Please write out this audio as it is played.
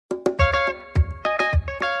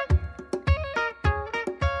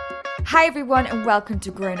Hi everyone and welcome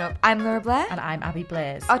to Grown Up. I'm Laura Blair. And I'm Abby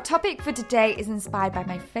Blaze. Our topic for today is inspired by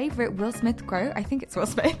my favourite Will Smith quote. I think it's Will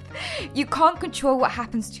Smith. You can't control what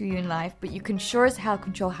happens to you in life, but you can sure as hell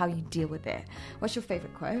control how you deal with it. What's your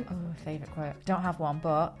favourite quote? Oh, favourite quote. Don't have one,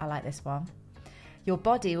 but I like this one. Your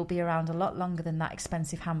body will be around a lot longer than that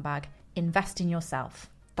expensive handbag. Invest in yourself.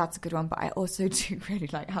 That's a good one, but I also do really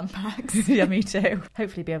like handbags. Yeah, me too.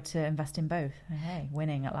 Hopefully be able to invest in both. Hey,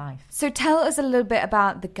 winning at life. So tell us a little bit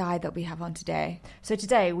about the guy that we have on today. So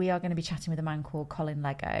today we are going to be chatting with a man called Colin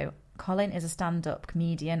Lego. Colin is a stand-up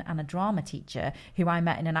comedian and a drama teacher who I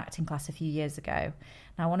met in an acting class a few years ago.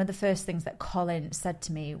 Now, one of the first things that Colin said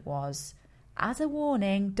to me was, as a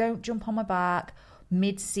warning, don't jump on my back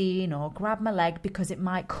mid-scene or grab my leg because it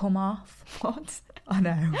might come off. What? I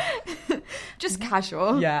know. Just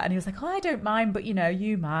casual. Yeah, and he was like, oh, I don't mind, but, you know,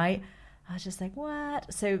 you might. I was just like,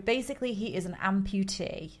 what? So basically he is an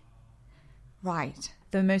amputee. Right.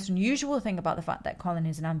 The most unusual thing about the fact that Colin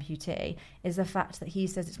is an amputee is the fact that he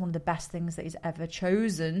says it's one of the best things that he's ever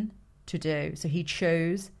chosen to do. So he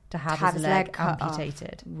chose to have his leg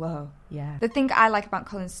amputated. Whoa. Yeah. The thing I like about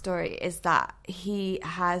Colin's story is that he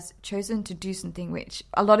has chosen to do something which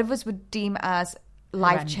a lot of us would deem as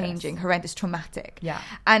life-changing, horrendous, traumatic. Yeah.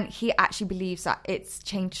 And he actually believes that it's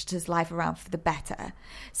changed his life around for the better.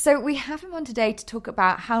 So we have him on today to talk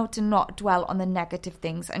about how to not dwell on the negative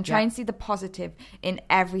things and try and see the positive in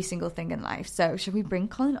every single thing in life. So shall we bring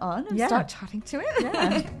Colin on and start chatting to him?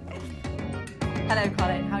 Yeah. Hello,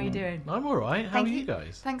 Colin. How are you doing? I'm all right. How are you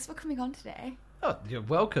guys? Thanks for coming on today. Oh, you're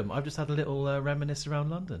welcome. I've just had a little reminisce around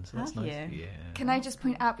London, so that's Have nice. you? Yeah. Can I just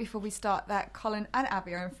point out before we start that Colin and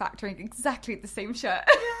Abby are in fact wearing exactly the same shirt?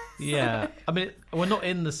 Yeah. I mean, we're not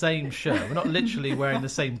in the same shirt. We're not literally wearing the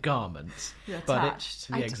same garments. You're but attached.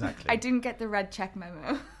 Yeah, exactly. I didn't get the red check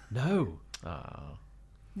memo. No. Oh,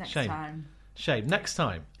 Next shame. time. Shame. Next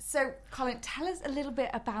time. So, Colin, tell us a little bit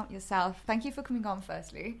about yourself. Thank you for coming on,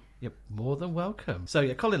 firstly. Yep, more than welcome. So,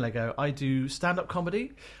 yeah, Colin Lego. I do stand-up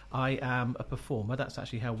comedy. I am a performer. That's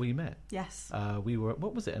actually how we met. Yes. We were,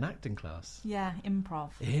 what was it, an acting class? Yeah, improv.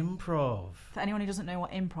 Improv. For anyone who doesn't know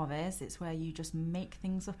what improv is, it's where you just make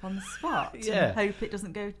things up on the spot Yeah. and hope it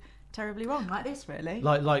doesn't go terribly wrong, like this, really.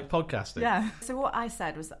 Like podcasting. Yeah. So what I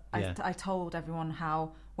said was Yeah. I told everyone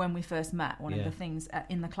how when we first met, one of the things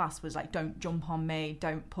in the class was like, don't jump on me,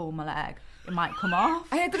 don't pull my leg, it might come off.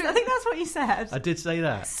 I think that's what you said. I did say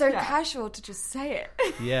that. So casual to just say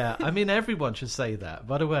it. Yeah, I mean, everyone should say that.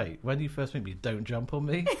 By the way, when you first meet me, don't jump on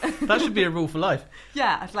me. That should be a rule for life.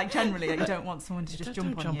 Yeah, like generally, like, you don't want someone to just Don't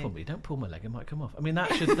jump jump on you. on me. Don't pull my leg. It might come off. I mean,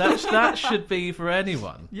 that should be for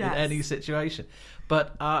anyone in any situation.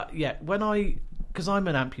 But yeah, because I'm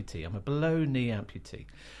an amputee, I'm a below knee amputee,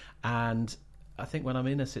 and I think when I'm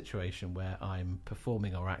in a situation where I'm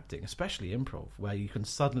performing or acting, especially improv, where you can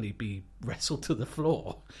suddenly be wrestled to the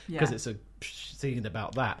floor because it's a scene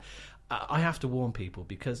about that, I have to warn people,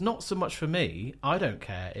 because not so much for me, I don't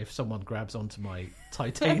care if someone grabs onto my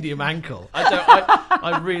titanium ankle.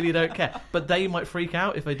 I really don't care. But they might freak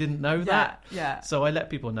out if they didn't know that. Yeah. So I let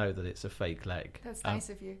people know that it's a fake leg. That's nice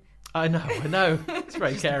of you. I know. It's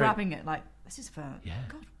very Just caring. grabbing it like, this is for...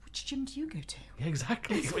 God, which gym do you go to? Yeah,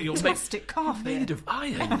 exactly. You're Plastic calf made of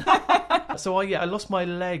iron. So I lost my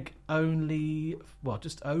leg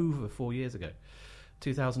just over 4 years ago.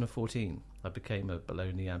 2014, I became a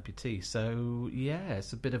below knee amputee. So yeah,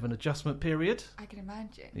 it's a bit of an adjustment period. I can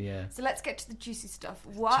imagine. Yeah. So let's get to the juicy stuff.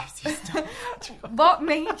 What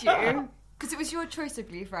made you... Because it was your choice, I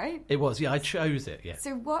believe, right? It was, yeah. I chose it, yeah.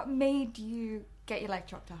 So what made you get your leg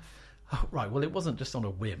chopped off? Oh, right, well, it wasn't just on a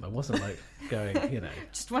whim. I wasn't like going,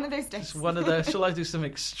 Just one of those days. Just one of those. Shall I do some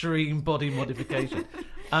extreme body modification?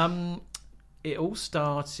 It all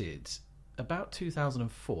started about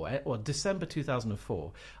 2004, or December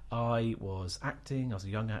 2004. I was acting. I was a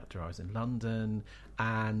young actor. I was in London,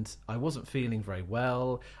 and I wasn't feeling very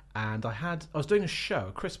well. And I was doing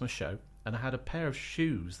a Christmas show, and I had a pair of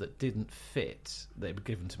shoes that didn't fit. They were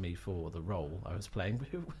given to me for the role I was playing.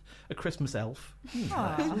 A Christmas elf.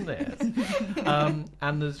 Isn't it?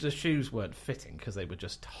 And the shoes weren't fitting because they were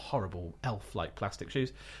just horrible elf-like plastic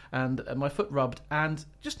shoes. And my foot rubbed. And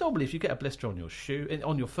just normally, if you get a blister on your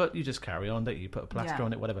foot, you just carry on, don't you? You put a plaster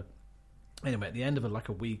on it, whatever. Anyway, at the end of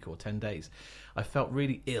a week or 10 days, I felt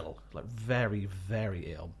really ill, like very,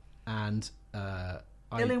 very ill. And...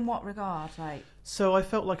 ill in what regard? So I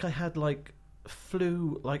felt like I had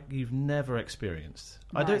flu like you've never experienced.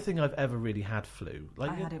 Right. I don't think I've ever really had flu.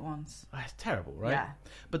 Like I had it once. It's terrible, right? Yeah.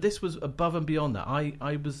 But this was above and beyond that.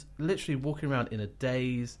 I was literally walking around in a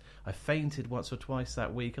daze. I fainted once or twice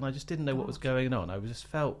that week, and I just didn't know what was going on. I just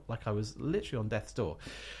felt like I was literally on death's door.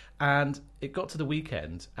 And it got to the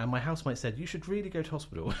weekend, and my housemate said, you should really go to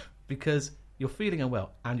hospital because you're feeling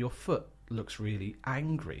unwell and your foot looks really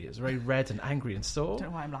angry. It's very red and angry and sore. I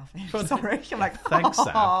don't know why I'm laughing. Sorry. I'm like, Thanks,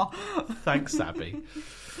 Ab. Thanks, Abby.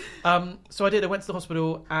 So I did. I went to the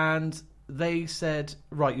hospital and they said,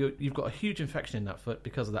 right, you've got a huge infection in that foot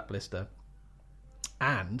because of that blister.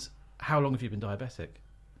 And how long have you been diabetic?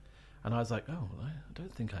 And I was like, oh, well, I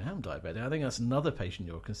don't think I am diabetic. I think that's another patient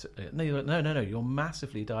you're considering. No, you're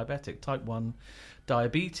massively diabetic, type 1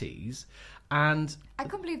 diabetes. And I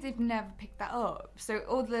can't believe they've never picked that up. So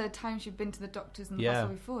all the times you've been to the doctors and the Yeah.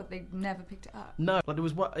 hospital before, they've never picked it up. no, but it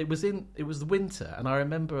was the winter, and I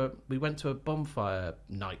remember we went to a bonfire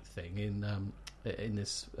night thing in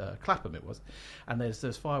this Clapham it was, and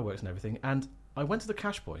there's fireworks and everything. And I went to the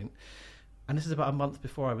cash point, and this is about a month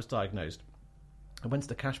before I was diagnosed. I went to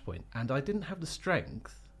the cash point, and I didn't have the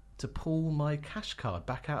strength to pull my cash card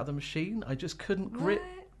back out of the machine. I just couldn't grip.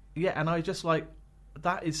 What? Yeah, and I just like,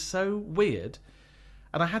 that is so weird.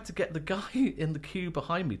 And I had to get the guy in the queue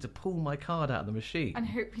behind me to pull my card out of the machine. And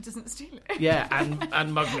hope he doesn't steal it. Yeah,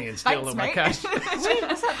 and mug me and steal Thanks, all my mate. cash. Wait,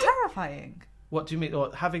 was that terrifying? What do you mean?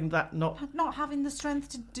 Or having that not... Not having the strength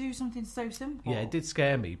to do something so simple. Yeah, it did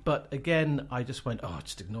scare me. But again, I just went, oh,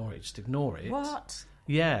 just ignore it. What?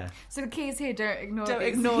 Yeah. So the key is here, don't ignore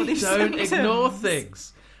these Don't symptoms. ignore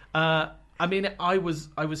things. I mean, I was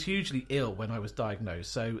hugely ill when I was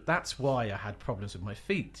diagnosed, so that's why I had problems with my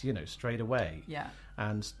feet, straight away. Yeah.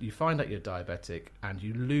 And you find out you're diabetic, and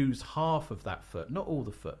you lose half of that foot, not all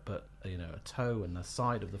the foot, but a toe and the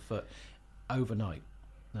side of the foot overnight.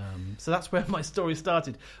 So that's where my story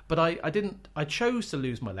started. But I chose to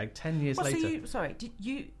lose my leg 10 years later. So did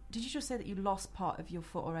you just say that you lost part of your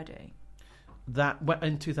foot already? That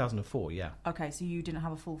in 2004, yeah. Okay, so you didn't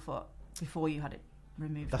have a full foot before you had it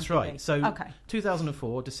removed. That's completely. right. So okay.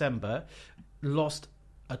 2004, December, lost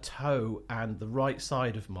a toe and the right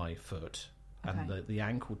side of my foot and Okay. the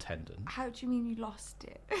ankle tendon. How do you mean you lost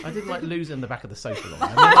it? I didn't like lose it in the back of the sofa.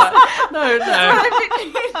 No.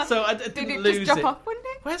 So I didn't Did it lose just drop it. off one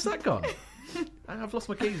day? Where's that gone? I've lost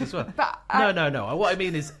my keys as well. But No. What I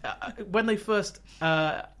mean is, when they first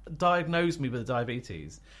diagnosed me with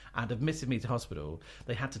diabetes and admitted me to hospital,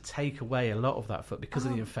 they had to take away a lot of that foot because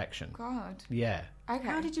of the infection. God. Yeah. Okay.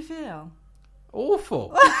 How did you feel?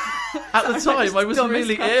 Awful. At the time, I was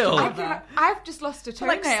really ill. I've just lost a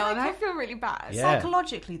toenail like and I feel really bad. Yeah.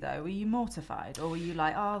 Psychologically, though, were you mortified, or were you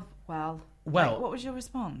like, oh well? Well- Like, what was your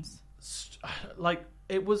response? Like,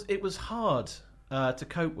 it was hard to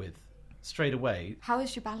cope with straight away. How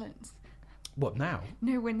is your balance? What now?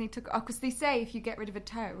 No, when they took because they say if you get rid of a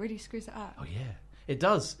toe, it really screws it up. Oh yeah, it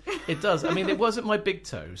does. It does. I mean, it wasn't my big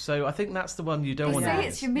toe, so I think that's the one you don't They want say to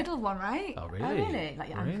it's your middle one, right? Oh really? Oh, really? Like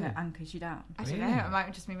your Really? anchors you down. I don't know. Really? I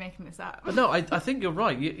might just be making this up. But no, I think you're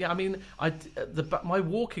right. Yeah, I mean, my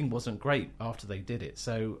walking wasn't great after they did it,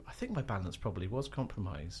 so I think my balance probably was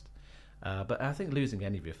compromised. But I think losing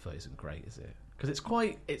any of your foot isn't great, is it? Because it's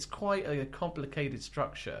quite a complicated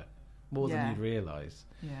structure, more than Yeah. you'd realise.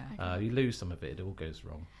 Yeah. You lose some of it, it all goes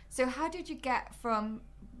wrong. So how did you get from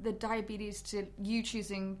the diabetes to you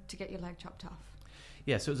choosing to get your leg chopped off?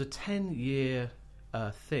 Yeah, so it was a 10-year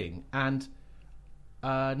thing, and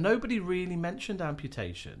nobody really mentioned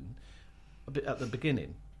amputation at the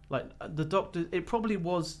beginning. Like, the doctor, it probably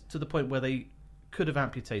was to the point where they could have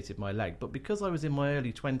amputated my leg, but because I was in my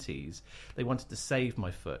early 20s, they wanted to save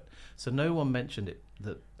my foot. So no one mentioned it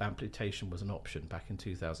that amputation was an option back in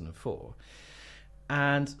 2004.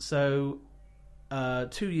 And so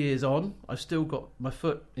 2 years on, I've still got my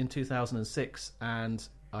foot in 2006, and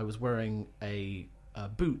I was wearing a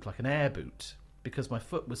boot, like an air boot, because my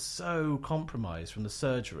foot was so compromised from the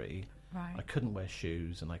surgery. Right. I couldn't wear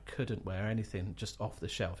shoes and I couldn't wear anything just off the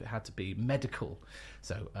shelf. It had to be medical.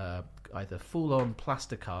 So either full-on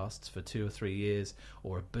plaster casts for 2 or 3 years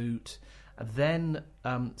or a boot. And then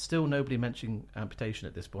still nobody mentioning amputation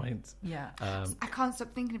at this point. Yeah. I can't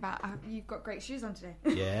stop thinking about you've got great shoes on today.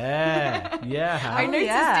 Yeah. I noticed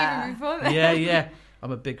yeah. even before that. Yeah.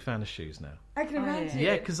 I'm a big fan of shoes now. I can Oh, imagine.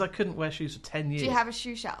 Yeah, because I couldn't wear shoes for 10 years. Do you have a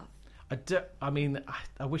shoe shelf?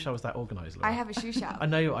 I wish I was that organised. I have a shoe shelf. I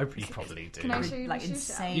know you probably do. Can I show you Like the shoe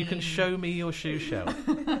insane. shelf? You can show me your shoe shelf.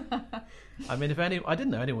 I mean, I didn't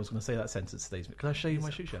know anyone was going to say that sentence today. Can I show you my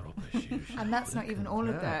shoe shelf? And that's not even all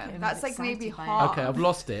of them. I'm That's like excited maybe by it. half. Okay, I've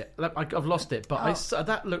lost it. I've lost it, but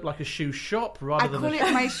that looked like a shoe shop rather I than call a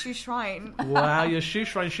it my shoe shrine. Wow, your shoe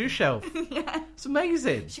shrine shoe shelf. Yeah. It's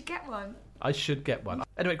amazing. You should get one. I should get one.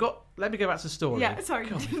 Anyway, let me go back to the story. Yeah, sorry.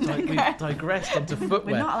 God, we've digressed onto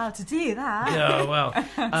footwear. We're not allowed to do that. Yeah,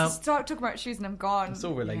 well, Start talking about shoes and I'm gone. it's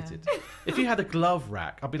all related. If you had a glove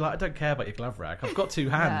rack, I'd be like, I don't care about your glove rack. I've got two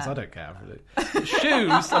hands. Yeah. I don't care. But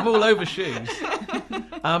shoes, I'm all over shoes.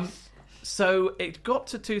 So it got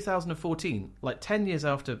to 2014, like 10 years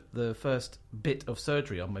after the first bit of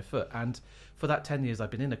surgery on my foot. And for that 10 years, I've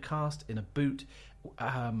been in a cast, in a boot,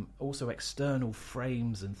 also external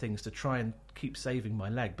frames and things to try and keep saving my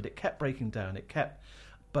leg. But it kept breaking down.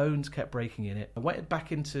 Bones kept breaking in it. I went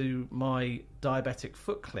back into my diabetic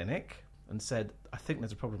foot clinic and said, I think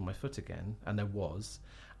there's a problem with my foot again. And there was.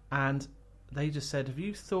 And they just said, have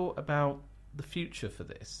you thought about the future for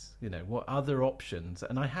this? You know, what other options?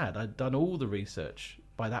 And I'd done all the research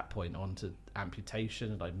by that point onto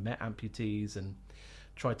amputation, and I'd met amputees and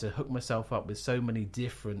tried to hook myself up with so many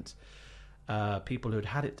different people who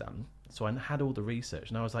had it done. So I had all the research,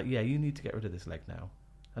 and I was like, yeah, you need to get rid of this leg now.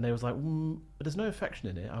 And they was like, but there's no infection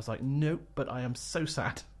in it. I was like, nope, but I am so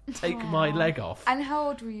sad. Take my leg off. And how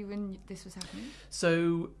old were you when this was happening?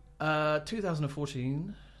 So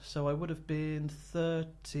 2014, so I would have been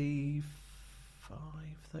 35,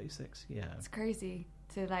 36, yeah. It's crazy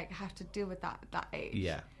to like have to deal with that age.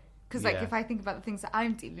 Yeah. Because like if I think about the things that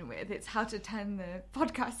I'm dealing with, it's how to turn the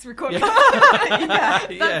podcast recording. Yeah.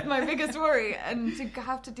 That's my biggest worry, and to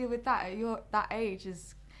have to deal with that at that age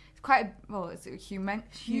is quite it's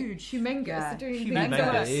huge, humongous. Yeah.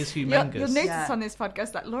 Humongous. It is humongous. You'll notice on this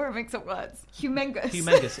podcast that Laura makes up words. Humongous.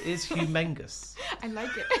 Humongous is humongous. I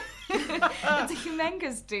like it. It's a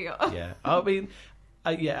humongous deal. Yeah. I mean,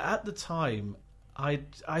 at the time, I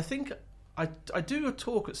think I do a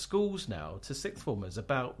talk at schools now to sixth formers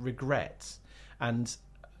about regret, and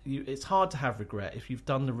it's hard to have regret if you've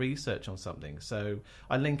done the research on something. So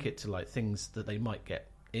I link it to like things that they might get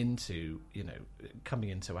into, you know, coming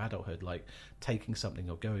into adulthood, like taking something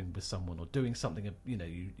or going with someone or doing something you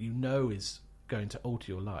know is going to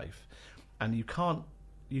alter your life, and you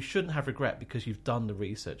shouldn't have regret because you've done the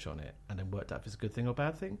research on it and then worked out if it's a good thing or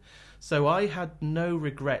bad thing. So I had no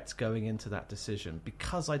regrets going into that decision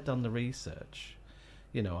because I'd done the research.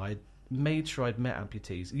 You know, I made sure I'd met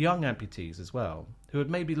amputees, young amputees as well, who had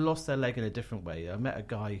maybe lost their leg in a different way. I met a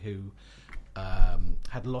guy who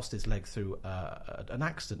had lost his leg through an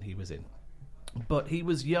accident he was in. But he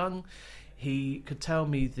was young. He could tell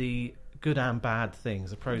me the good and bad things,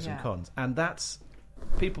 the pros and cons. And that's...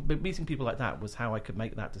 meeting people like that was how I could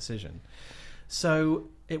make that decision. So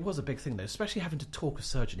it was a big thing, though, especially having to talk a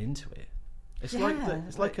surgeon into it. It's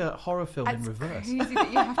like a horror film in reverse. It's crazy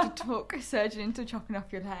that you have to talk a surgeon into chopping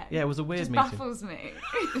off your leg. Yeah, it was a weird Just meeting. Baffles me.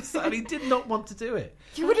 And he did not want to do it.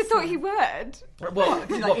 You would have thought he would. Well,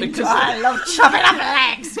 because I love chopping off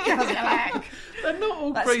legs. Give us your leg. they're not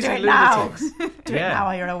all Let's crazy do it now. lunatics. Do it now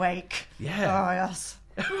while you're awake. Yeah. Oh, yes.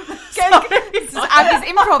 This is Abby's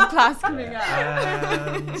improv class coming up.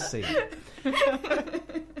 And see.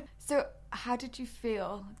 So, how did you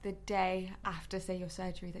feel the day after, say, your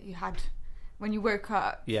surgery that you had when you woke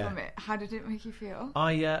up from it? How did it make you feel?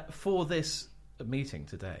 For this meeting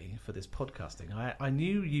today, for this podcasting, I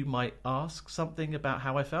knew you might ask something about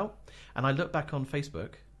how I felt, and I looked back on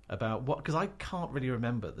Facebook about because I can't really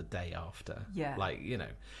remember the day after. Yeah.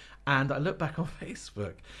 And I looked back on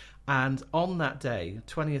Facebook, and on that day,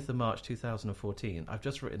 20th of March 2014, I've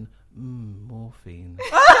just written morphine.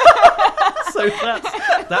 So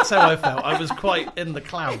that's how I felt. I was quite in the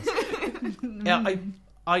clouds. Yeah,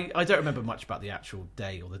 I don't remember much about the actual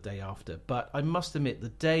day or the day after, but I must admit the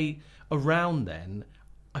day around then,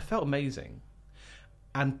 I felt amazing.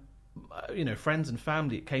 And, friends and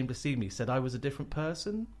family that came to see me said I was a different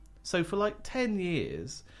person. So for like 10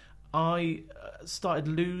 years, I started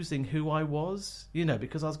losing who I was,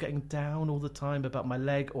 because I was getting down all the time about my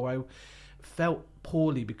leg, or I felt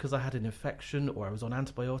poorly because I had an infection, or I was on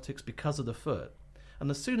antibiotics because of the foot. And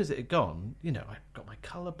as soon as it had gone, I got my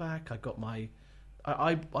colour back,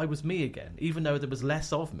 I was me again, even though there was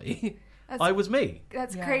less of me. I was me.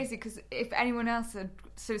 That's crazy, because if anyone else had,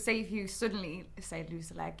 say if you suddenly,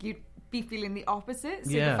 lose a leg, you'd be feeling the opposite.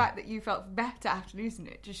 So the fact that you felt better after losing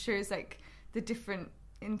it just shows the different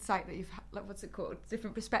insight that you've had, what's it called?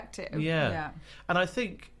 Different perspective. Yeah. And I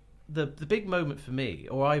think the big moment for me,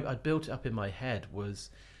 or I built it up in my head, was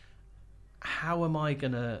how am I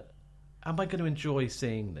going to am I going to enjoy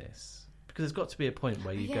seeing this? Because there's got to be a point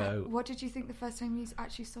where you go... What did you think the first time you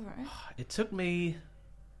actually saw it? It took me...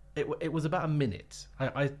 It was about a minute.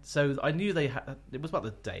 So I knew they had... It was about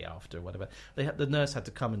the day after or whatever. The nurse had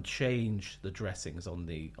to come and change the dressings on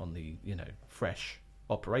the fresh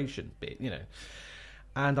operation bit,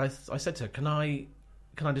 And I said to her, can I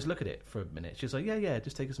just look at it for a minute? She was like, yeah,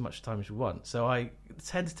 just take as much time as you want. So I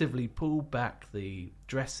tentatively pulled back the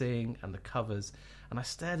dressing and the covers, and I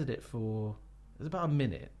stared at it for... It was about a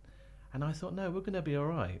minute. And I thought, no, we're going to be all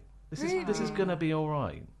right. This is going to be all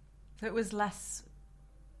right. So it was less...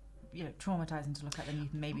 traumatizing to look at than you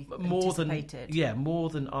maybe more anticipated. More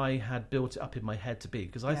than I had built it up in my head to be,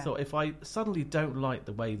 because I thought if I suddenly don't like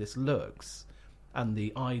the way this looks and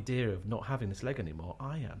the idea of not having this leg anymore,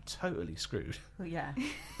 I am totally screwed. Well, yeah.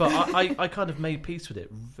 But I kind of made peace with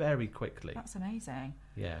it very quickly. That's amazing.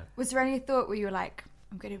 Yeah. Was there any thought where you were like,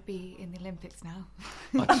 I'm going to be in the Olympics now?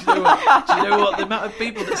 Do you know what? The amount of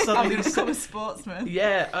people that suddenly... I'm become a sportsman.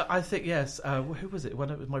 Yeah, I think, yes. Who was it? When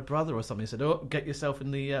it was my brother or something said, get yourself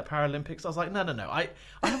in the Paralympics. I was like, no. I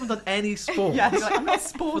haven't done any sport. Yeah, you're like, I'm not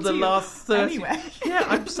sporty for the last 30... Anyway. Yeah,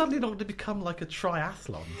 I'm suddenly not going to become like a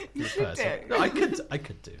triathlon person. do. I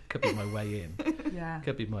could do. Could be my way in. Yeah.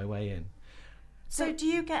 Could be my way in. So do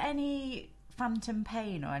you get any phantom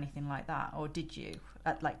pain or anything like that? Or did you,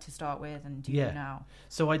 to start with, and do you now?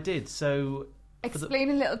 So I did. So... Explain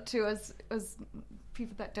a little to us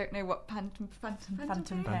people that don't know what phantom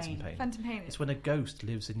pain is. It's when a ghost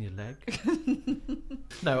lives in your leg.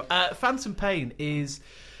 No, phantom pain is...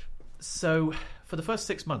 So, for the first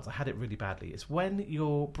 6 months, I had it really badly. It's when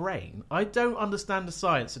your brain... I don't understand the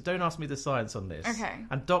science, so don't ask me the science on this. Okay.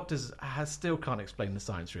 And doctors still can't explain the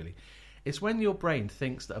science, really. It's when your brain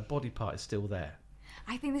thinks that a body part is still there.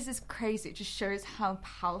 I think this is crazy. It just shows how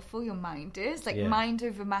powerful your mind is. Mind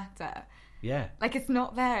over matter. Yeah. It's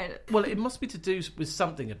not there. Well, it must be to do with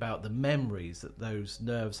something about the memories that those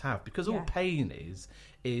nerves have. Because all pain is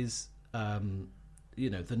the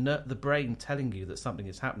brain telling you that something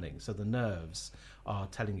is happening. So the nerves are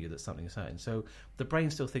telling you that something is happening. So the brain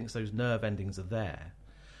still thinks those nerve endings are there.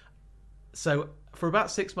 So for about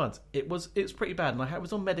 6 months, it was pretty bad. And I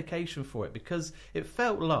was on medication for it because it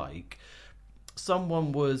felt like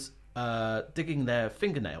someone was... digging their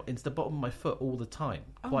fingernail into the bottom of my foot all the time,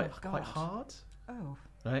 quite hard. Oh,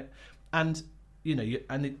 right. And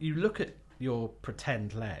you look at your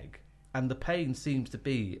pretend leg, and the pain seems to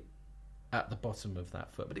be at the bottom of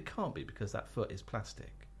that foot, but it can't be because that foot is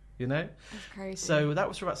plastic. That's crazy. So that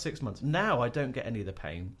was for about 6 months. Now I don't get any of the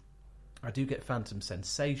pain. I do get phantom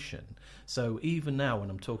sensation. So even now when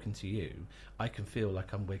I'm talking to you, I can feel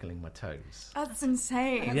like I'm wiggling my toes. That's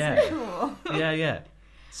insane. Yeah. Cool. Yeah.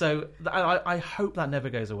 So I hope that never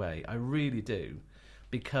goes away. I really do,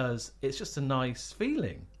 because it's just a nice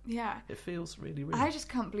feeling. Yeah. It feels really, really... I just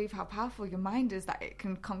can't believe how powerful your mind is that it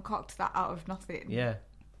can concoct that out of nothing. Yeah.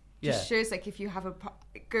 Just shows if you have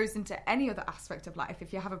it goes into any other aspect of life.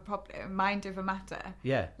 If you have a problem, mind over matter.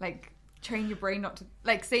 Yeah. Train your brain not to...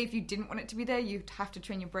 say if you didn't want it to be there, you'd have to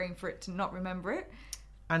train your brain for it to not remember it.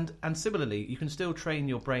 And similarly, you can still train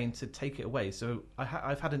your brain to take it away. So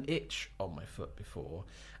I've had an itch on my foot before,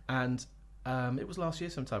 and it was last year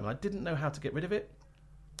sometime, and I didn't know how to get rid of it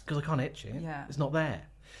because I can't itch it. Yeah. It's not there.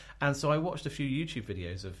 And so I watched a few YouTube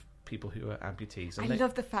videos of people who are amputees. And I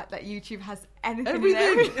love the fact that YouTube has anything.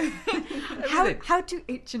 Everything. How to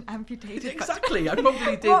itch an amputated foot. Exactly. I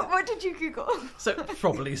probably did. What did you Google? So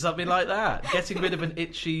probably something like that. Getting rid of an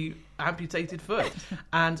itchy amputated foot.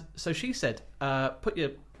 And so she said, put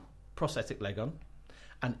your prosthetic leg on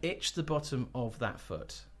and itch the bottom of that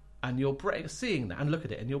foot. And your brain, seeing that and look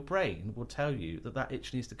at it, and your brain will tell you that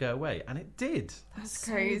itch needs to go away. And it did. That's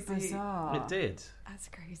crazy. So bizarre. It did. That's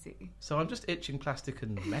crazy. So I'm just itching plastic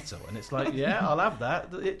and metal, and it's like, yeah, I'll have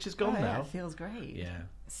that. The itch is gone now. It feels great. Yeah.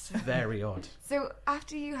 Very odd. So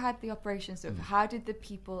after you had the operation, how did the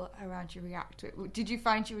people around you react to it? Did you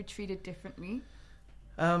find you were treated differently?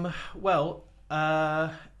 Well,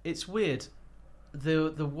 it's weird.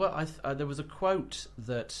 There was a quote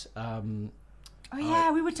that...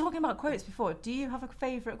 we were talking about quotes before. Do you have a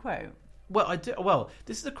favourite quote? Well, I do. Well,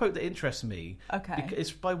 this is a quote that interests me. Okay.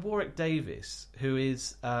 It's by Warwick Davis, who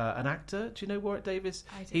is an actor. Do you know Warwick Davis?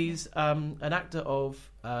 I don't He's an actor of...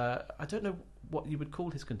 I don't know what you would call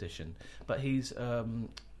his condition, but he's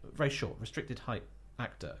very short, restricted height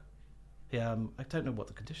actor. I don't know what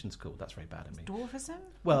the condition's called. That's very bad of me. Dwarfism?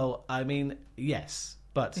 Well, I mean, yes,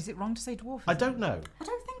 but... Is it wrong to say dwarfism? I don't know. I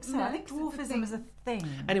don't think so. No, I think dwarfism is a thing.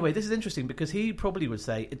 Anyway, this is interesting because he probably would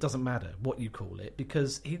say it doesn't matter what you call it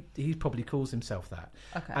because he probably calls himself that.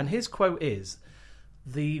 Okay. And his quote is,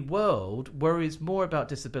 the world worries more about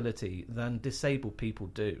disability than disabled people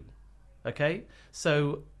do. Okay?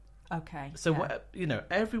 So,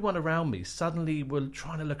 everyone around me suddenly were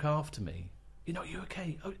trying to look after me. Are you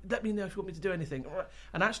okay? Oh, let me know if you want me to do anything.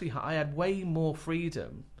 And actually, I had way more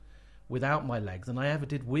freedom without my leg than I ever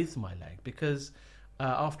did with my leg, because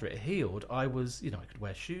after it healed, I was, I could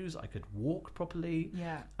wear shoes, I could walk properly.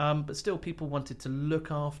 Yeah. But still, people wanted to look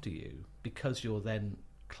after you because you're then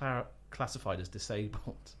classified as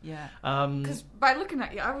disabled. Yeah. Because by looking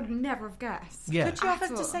at you, I would never have guessed. Yeah. Could you have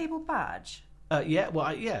a disabled badge? I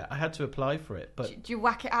had to apply for it, but do you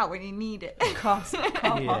whack it out when you need it? Car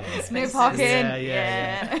parking. No parking.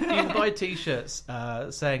 Yeah. You can buy T-shirts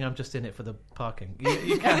saying "I'm just in it for the parking."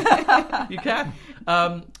 You can, you can.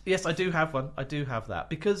 Yes, I do have one. I do have that,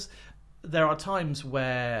 because there are times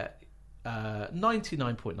where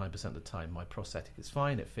 99.9% of the time my prosthetic is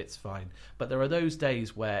fine, it fits fine, but there are those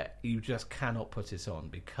days where you just cannot put it on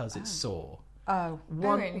because it's sore.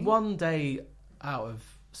 Really? One day out of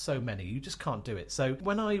so many, you just can't do it. So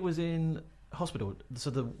when I was in hospital, so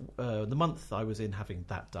the month I was in having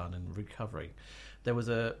that done and recovering, there was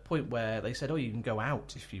a point where they said, you can go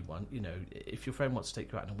out if you want. If your friend wants to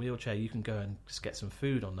take you out in a wheelchair, you can go and just get some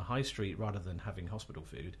food on the high street rather than having hospital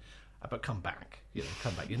food. But come back,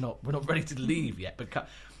 come back. We're not ready to leave yet. But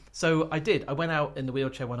so I did. I went out in the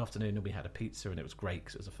wheelchair one afternoon and we had a pizza and it was great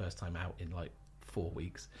because it was the first time out in like 4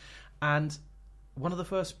 weeks. And one of the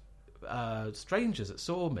first strangers that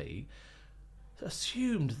saw me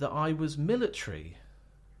assumed that I was military.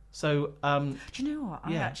 So, do you know what?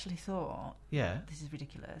 I actually thought, this is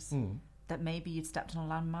ridiculous, that maybe you'd stepped on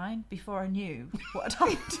a landmine before I knew what had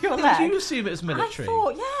happened to your leg. Did you assume it was military?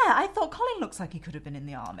 I thought Colin looks like he could have been in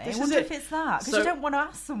the army. I wonder if it's that. Because you don't want to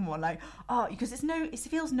ask someone because it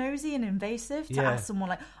feels nosy and invasive to ask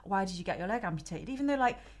someone why did you get your leg amputated? Even though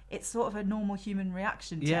it's sort of a normal human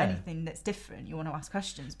reaction to anything that's different. You want to ask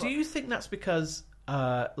questions. But... Do you think that's because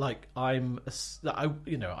I'm a certain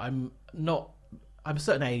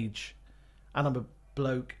age and I'm a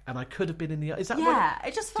bloke and I could have been in the... Is that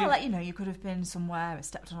it just felt you could have been somewhere,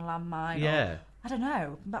 stepped on a landmine. Yeah. I don't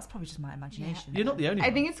know. That's probably just my imagination. Yeah. You're not the only one.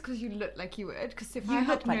 I think it's because you look like you would. Because if you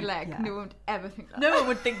had no leg, no one would ever think that. No one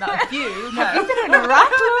would think that of you. No. Have you been in a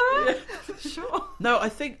rattler? Sure. No, I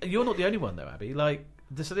think you're not the only one though, Abby.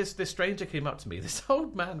 So this stranger came up to me. This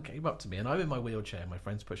old man came up to me, and I'm in my wheelchair. My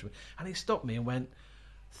friend's pushing me, and he stopped me and went,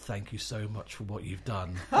 "Thank you so much for what you've done."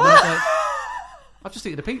 And I was like, "I've just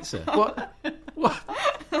eaten a pizza. What?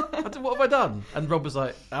 What have I done?" And Rob was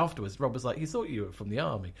like, "He thought you were from the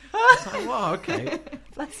army." I was like, "Wow, okay."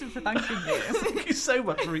 Bless him for thanking you. Thank you so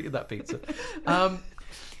much for eating that pizza.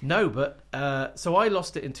 No, but so I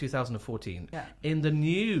lost it in 2014. Yeah. In the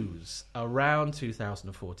news around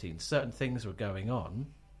 2014, certain things were going on,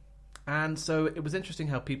 and so it was interesting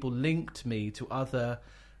how people linked me to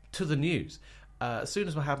the news. As soon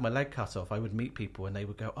as I had my leg cut off, I would meet people and they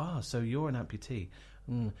would go, so you're an amputee.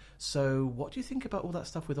 So what do you think about all that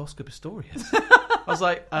stuff with Oscar Pistorius? I was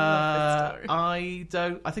like, I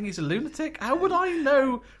think he's a lunatic. How would I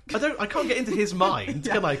know? I can't get into his mind,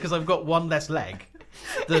 can I? Because I've got one less leg.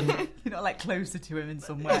 You're not closer to him in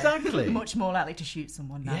some way. Exactly. Much more likely to shoot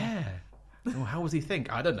someone now. Yeah. Well, how does he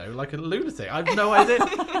think? I don't know, like a lunatic. I have no idea.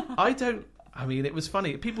 It was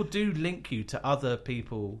funny. People do link you to other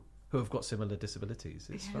people who have got similar disabilities.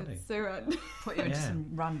 It's funny. It's so random. Put you into some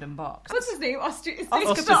random box. What's his name? Oscar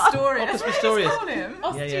Pistorius.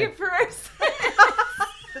 Osteoporosis.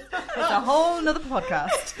 It's a whole nother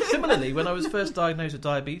podcast. Similarly, when I was first diagnosed with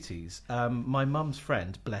diabetes, my mum's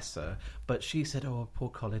friend, bless her, but she said, poor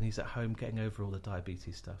Colin, he's at home getting over all the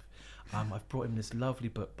diabetes stuff. I've brought him this lovely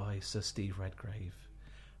book by Sir Steve Redgrave.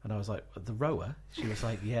 And I was like, The Rower? She was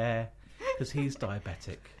like, yeah, because he's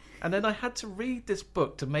diabetic. And then I had to read this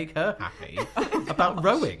book to make her happy about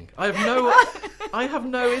rowing. I have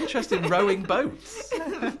no interest in rowing boats.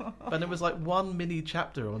 And it was like one mini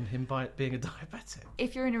chapter on him being a diabetic.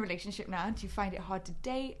 If you're in a relationship now, do you find it hard to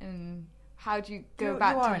date? And how do you go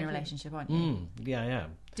about... You are in a relationship, aren't you? Yeah, I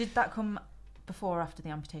am. Did that come before or after the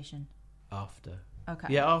amputation? After.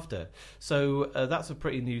 Okay. Yeah, after. So that's a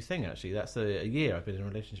pretty new thing, actually. That's a year. I've been in a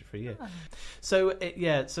relationship for a year. Oh. So,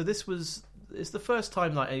 it's the first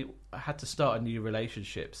time that I had to start a new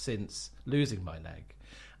relationship since losing my leg.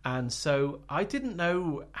 And so I didn't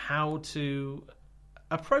know how to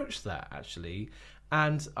approach that, actually.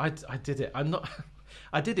 And I did it.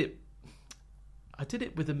 I did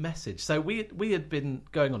it with a message. So we had been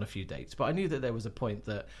going on a few dates, but I knew that there was a point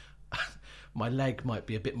that my leg might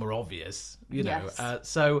be a bit more obvious, Yes.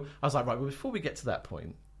 So I was like, right, well, before we get to that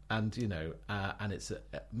point, and and it's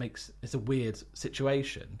a weird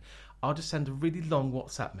situation, I'll just send a really long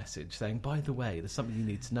WhatsApp message saying, by the way, there's something you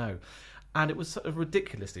need to know. And it was sort of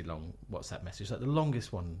ridiculously long WhatsApp message, like the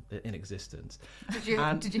longest one in existence. Did you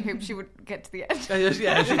hope she would get to the end?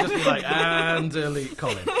 Yeah, she'd just be like, and delete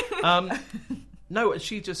Colin. No,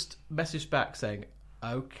 she just messaged back saying,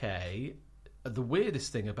 okay, the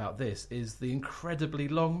weirdest thing about this is the incredibly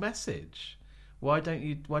long message. Why didn't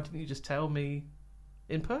you just tell me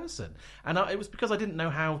in person? And it was because I didn't know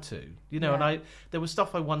how to, and there was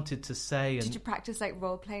stuff I wanted to say. And did you practice like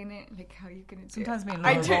role playing it, like how you're going to do sometimes it?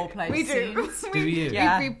 Sometimes we role play we scenes. Do you?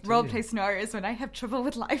 Yeah. We role play scenarios when I have trouble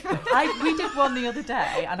with life. We did one the other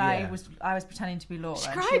day, and I was pretending to be Laura,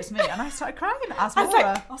 and she was me, and I started crying as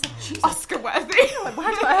Laura. I was like, Jesus. Oscar worthy.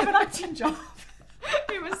 Why do I have an acting job?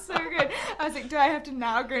 It was so good. I was like, do I have to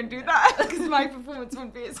now go and do that? Because my performance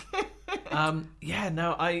wouldn't be as good.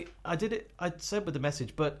 I did it. I said with the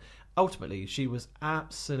message, but ultimately she was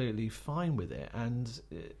absolutely fine with it. And,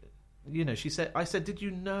 I said, did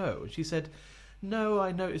you know? She said, no,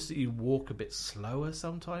 I noticed that you walk a bit slower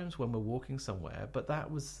sometimes when we're walking somewhere, but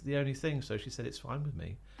that was the only thing. So she said, it's fine with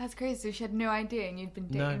me. That's crazy. So she had no idea, and you'd been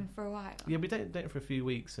dating for a while. Yeah, we dated for a few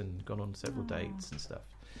weeks and gone on several dates and stuff.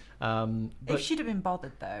 If she'd have been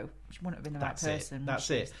bothered, though, she wouldn't have been the right person. That's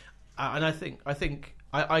it. And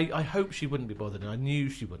I hope she wouldn't be bothered, and I knew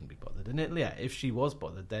she wouldn't be bothered. And if she was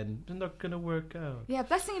bothered, then it's not going to work out. Yeah,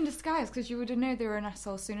 blessing in disguise, because you would have known they were an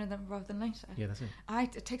asshole sooner rather than later. Yeah, that's it.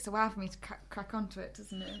 It takes a while for me to crack onto it,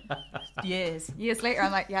 doesn't it? Years later,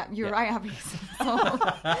 I'm like, yeah, you're right, Abby.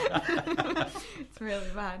 It's really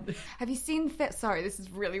bad. Have you seen sorry, this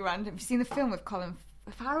is really random. Have you seen the film with Colin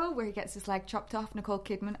Farrell where he gets his leg chopped off? Nicole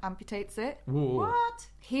Kidman amputates it. Whoa. What?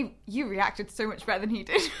 You reacted so much better than he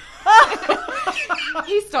did.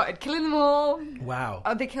 He started killing them all. Wow.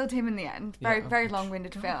 Oh, they killed him in the end. Very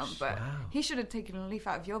long-winded film, but wow. He should have taken a leaf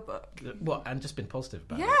out of your book. What? And just been positive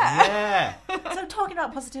about it. Yeah. So talking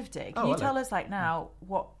about positivity, can you tell us now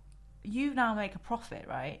what you now make a profit,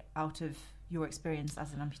 right, out of your experience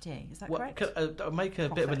as an amputee? Is that correct? I make a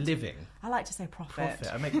bit of a living. I like to say profit.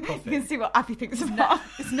 I make a profit. You can see what Abby thinks of that.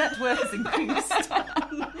 His net worth has increased.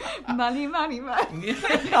 Money. No,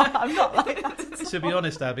 I'm not like that. To be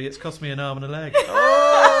honest, Abby, it's cost me an arm and a leg.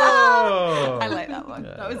 Oh! I like that one.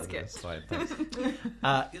 That was good. That's fine, thanks.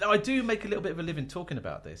 I do make a little bit of a living talking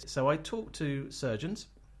about this. So I talk to surgeons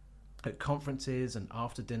at conferences and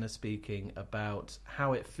after dinner speaking about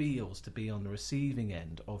how it feels to be on the receiving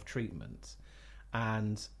end of treatment,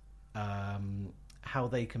 and how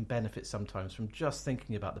they can benefit sometimes from just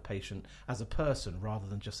thinking about the patient as a person rather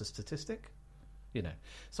than just a statistic.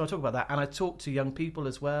 So I talk about that, and I talk to young people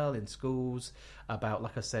as well in schools about,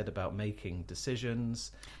 like I said, about making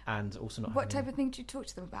decisions, and also not. What type of thing do you talk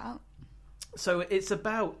to them about? So it's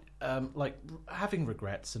about having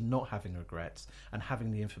regrets and not having regrets, and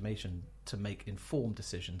having the information to make informed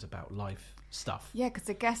decisions about life stuff. Yeah, because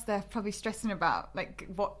I guess they're probably stressing about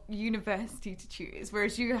what university to choose,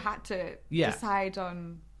 whereas you had to decide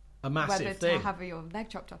on a massive whether thing to have your leg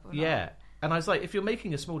chopped off or not. Yeah, and I was like, if you're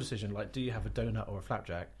making a small decision, like do you have a donut or a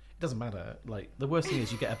flapjack, it doesn't matter. Like the worst thing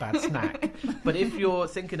is you get a bad snack. But if you're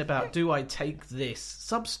thinking about, do I take this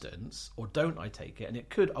substance or don't I take it, and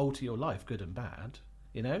it could alter your life, good and bad,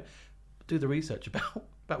 do the research about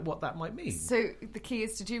what that might mean. So the key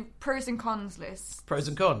is to do pros and cons lists. Pros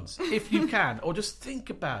and cons, if you can, or just think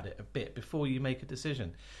about it a bit before you make a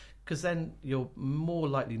decision, because then you're more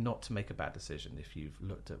likely not to make a bad decision if you've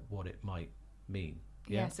looked at what it might mean.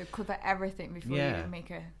 Yeah, so cover everything before you make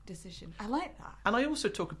a decision. I like that. And I also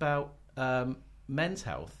talk about men's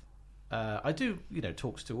health. I do,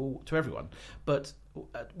 talks to everyone. But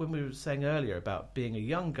when we were saying earlier about being a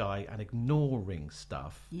young guy and ignoring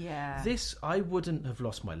stuff, this, I wouldn't have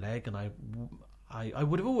lost my leg, and I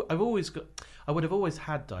would have always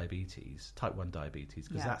had diabetes, type 1 diabetes,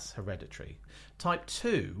 because that's hereditary. Type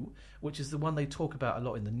 2, which is the one they talk about a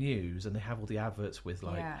lot in the news, and they have all the adverts with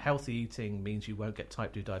healthy eating means you won't get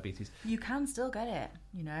type 2 diabetes. You can still get it,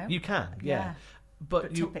 You can,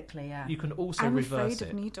 But typically, you can also I'm reverse afraid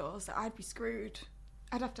it. of needles. I'd be screwed.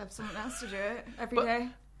 I'd have to have someone else to do it every day.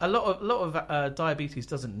 A lot of diabetes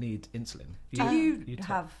doesn't need insulin. Do you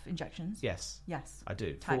have injections? Yes. Yes. I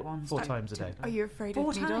do. Type 1s. Four times a day. Are you afraid 4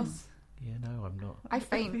 of needles? times? Yeah, no, I'm not. I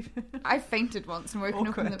fainted once and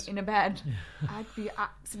woken up in a bed. I'd be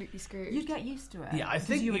absolutely screwed. You'd get used to it. Yeah, I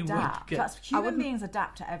think you would adapt. get... Human beings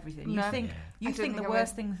adapt to everything. You No. think I don't the think I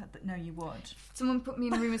worst would. things. No, you would. Someone put me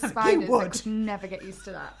in a room with spiders. I would. could never get used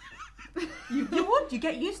to that. You would. You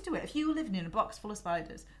get used to it. If you were living in a box full of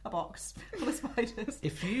spiders,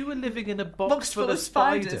 If you were living in a box full of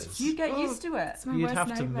spiders, you get used to it. It's my you'd worst have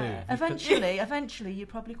to nightmare. move. Eventually, you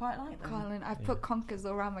probably quite like them. Colin, I've put conkers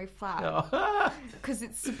all around my flat Oh. because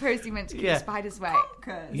it's supposedly meant to keep Yeah. spiders away.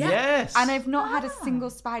 Conkers. Yes. And I've not had a single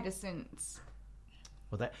spider since.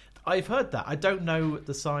 Well, I've heard that. I don't know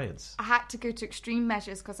the science. I had to go to extreme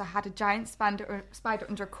measures because I had a giant spider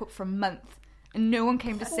under a cup for a month, and no one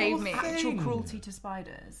came to save me. Actual cruelty to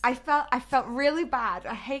spiders. I felt really bad.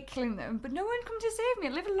 I hate killing them, but no one come to save me.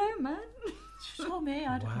 Live alone, man. Show me.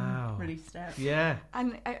 I'd Wow. really step. Yeah.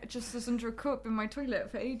 And I just was under a cup in my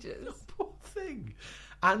toilet for ages. Poor thing.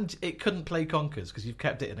 And it couldn't play conkers because you've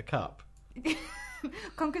kept it in a cup.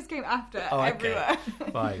 Conkers came after Oh, okay. everywhere.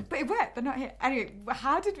 Fine. But it worked. They're not here. Anyway,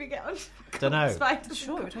 how did we get on? Dunno. Spiders.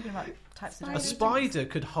 Sure, we're talking about types of A diseases. spider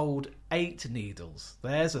could hold 8 needles.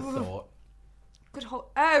 There's a thought. Good hold.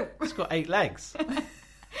 Oh, It's got 8 legs. do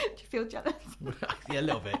you feel jealous? Yeah, a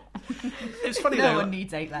little bit. It's funny No though. one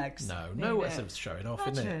needs 8 legs. No, it's showing off,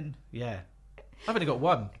 isn't it? Imagine. Yeah. I've only got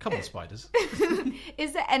 1. Come on, spiders.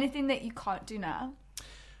 Is there anything that you can't do now?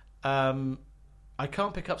 I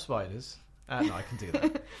can't pick up spiders. No, I can do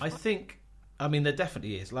that. I mean, there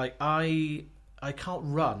definitely is. Like, I can't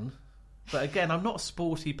run, but again, I'm not a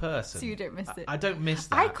sporty person. So you don't miss it. I don't miss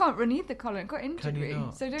that. I can't run either, Colin. Got Can injured, you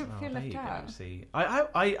not? so don't Oh, feel there left you out. go, see,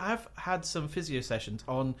 I have had some physio sessions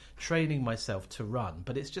on training myself to run,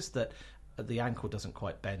 but it's just that the ankle doesn't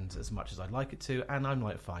quite bend as much as I'd like it to, and I'm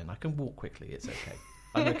like, fine, I can walk quickly. It's okay.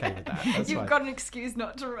 I'm okay with that. That's You've fine. got an excuse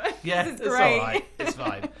not to run. Yeah, This is it's great. all right. It's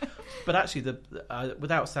fine. But actually,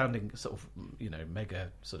 without sounding sort of,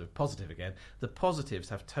 mega sort of positive again, the positives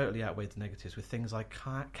have totally outweighed the negatives with things I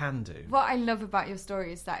can do. What I love about your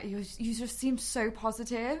story is that you just seem so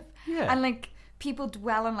positive. Yeah. And like people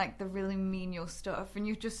dwell on like the really menial stuff, and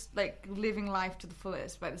you're just like living life to the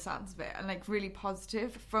fullest by the sounds of it, and like really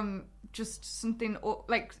positive from just something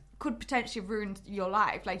like could potentially have ruined your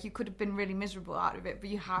life. Like you could have been really miserable out of it, but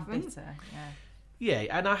you haven't. Bitter, yeah. Yeah,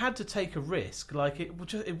 and I had to take a risk. Like it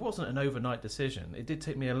wasn't an overnight decision. It did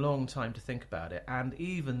take me a long time to think about it, and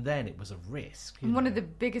even then, it was a risk. And one of the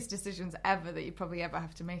biggest decisions ever that you probably ever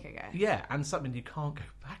have to make, I guess. Yeah, and something you can't go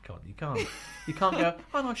back on. You can't go,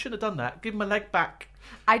 oh no, I should have done that. Give my leg back.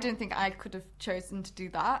 I don't think I could have chosen to do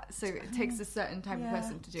that. So it takes a certain type of Yeah.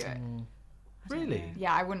 person to do it. Really?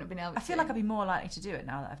 Yeah, I wouldn't have been able to. I feel like I'd be more likely to do it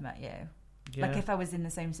now that I've met you. Yeah. Like if I was in the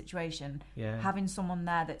same situation, Yeah. having someone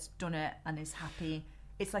there that's done it and is happy,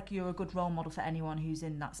 it's like you're a good role model for anyone who's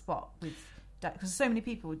in that spot with. Because so many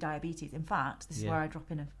people with diabetes. In fact, this is Yeah. where I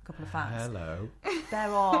drop in a couple of facts. Hello. There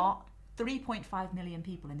are 3.5 million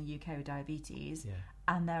people in the UK with diabetes, Yeah.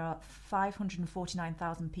 and there are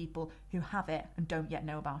 549,000 people who have it and don't yet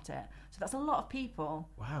know about it. So that's a lot of people,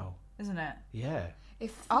 Wow. isn't it? Yeah.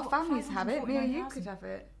 if our What, families have it, me or you 549,000? could have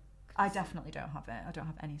it. I definitely don't have it. I don't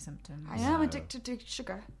have any symptoms. I am No. addicted to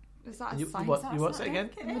sugar. Is that a You sign? what? Is that You a what? sign? Say again?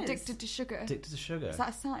 It I'm is. addicted to sugar. Addicted to sugar. Is that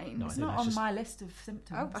a sign? No, I It's think not that's on just- my list of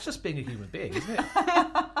symptoms. Oh. That's just being a human being, isn't it?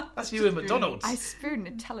 That's you in McDonald's. I spoon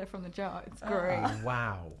Nutella from the jar. It's great. Oh,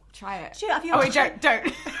 wow. Try it. Have you Oh wait,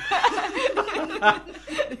 don't.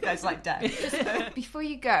 It's like death. Before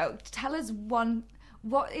you go, tell us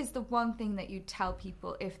what is the one thing that you tell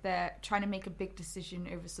people if they're trying to make a big decision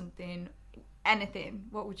over something, anything?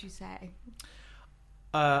 What would you say?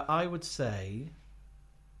 I would say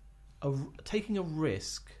taking a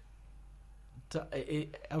risk.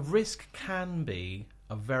 A risk can be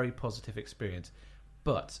a very positive experience,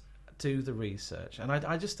 but do the research. And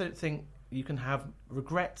I just don't think you can have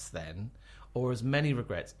regrets then, or as many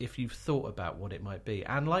regrets, if you've thought about what it might be.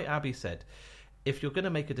 And like Abby said, if you're going to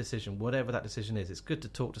make a decision, whatever that decision is, it's good to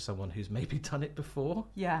talk to someone who's maybe done it before.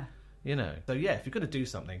 Yeah. So yeah, if you're going to do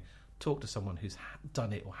something, talk to someone who's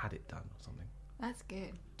done it or had it done or something. That's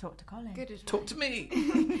good. Talk to Colin. Good advice. Talk to me.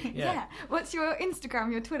 Yeah. What's your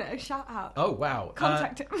Instagram, your Twitter? Shout out. Oh wow.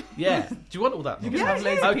 Contact him. Yeah. Do you want all that? You can have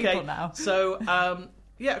loads of Okay. people now. So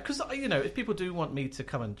yeah, because if people do want me to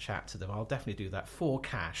come and chat to them, I'll definitely do that for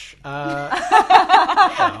cash.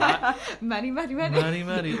 Money.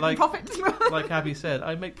 Money, like Profit. like Abby said,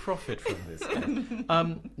 I make profit from this.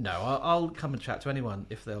 No, I'll come and chat to anyone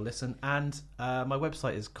if they'll listen. And my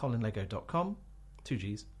website is colinlego.com, 2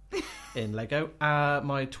 G's in Lego.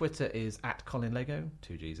 My Twitter is @ColinLego,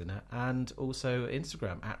 2 G's in it, and also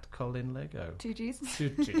Instagram @ColinLego. 2 G's. 2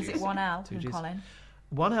 G's. Is it 1 L 2 in G's. Colin?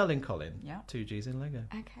 1 L in Colin. Yeah. 2 G's in Lego.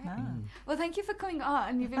 Okay. Ah. Well, thank you for coming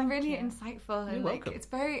on. You've been Thank really you. insightful, and You're like welcome. it's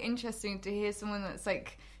very interesting to hear someone that's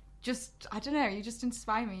like just, I don't know, you just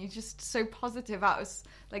inspire me. You're just so positive out of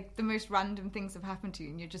like the most random things have happened to you,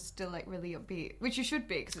 and you're just still like really upbeat, which you should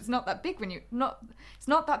be, because it's not that big it's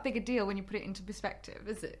not that big a deal when you put it into perspective,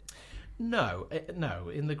 is it? No,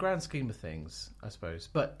 in the grand scheme of things, I suppose.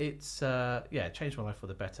 But it's, changed my life for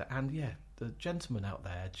the better. And the gentlemen out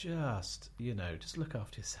there, just look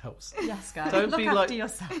after yourselves. Yes, guys. Don't Look be after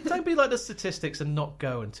yourself. Don't be like the statistics and not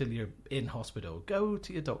go until you're in hospital. Go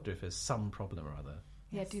to your doctor if there's some problem or other.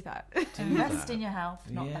 Yeah, do that. Invest in your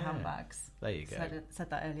health, not the handbags. There you go. Said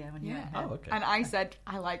that earlier when you were here. Oh, okay. And I said,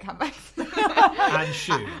 I like handbags. And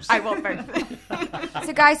shoes. I want both.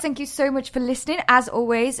 So guys, thank you so much for listening. As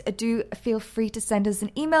always, do feel free to send us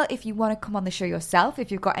an email if you want to come on the show yourself.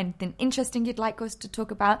 If you've got anything interesting you'd like us to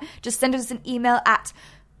talk about, just send us an email at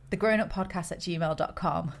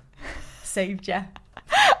thegrownupodcast@gmail.com. Saved ya.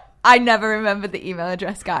 I never remember the email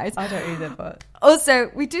address, guys. I don't either, but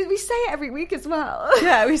also we say it every week as well.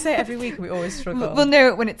 Yeah, we say it every week and we always struggle. We'll know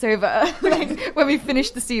it when it's over. Like, when we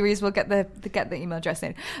finish the series, we'll get the email address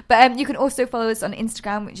in. But you can also follow us on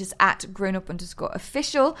Instagram, which is at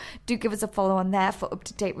grownup_official. Do give us a follow on there for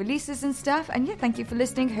up-to-date releases and stuff. And thank you for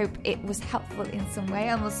listening. Hope it was helpful in some way,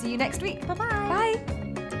 and we'll see you next week. Bye-bye. Bye.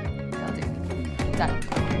 That'll do. Done.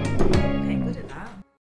 Okay, good at that.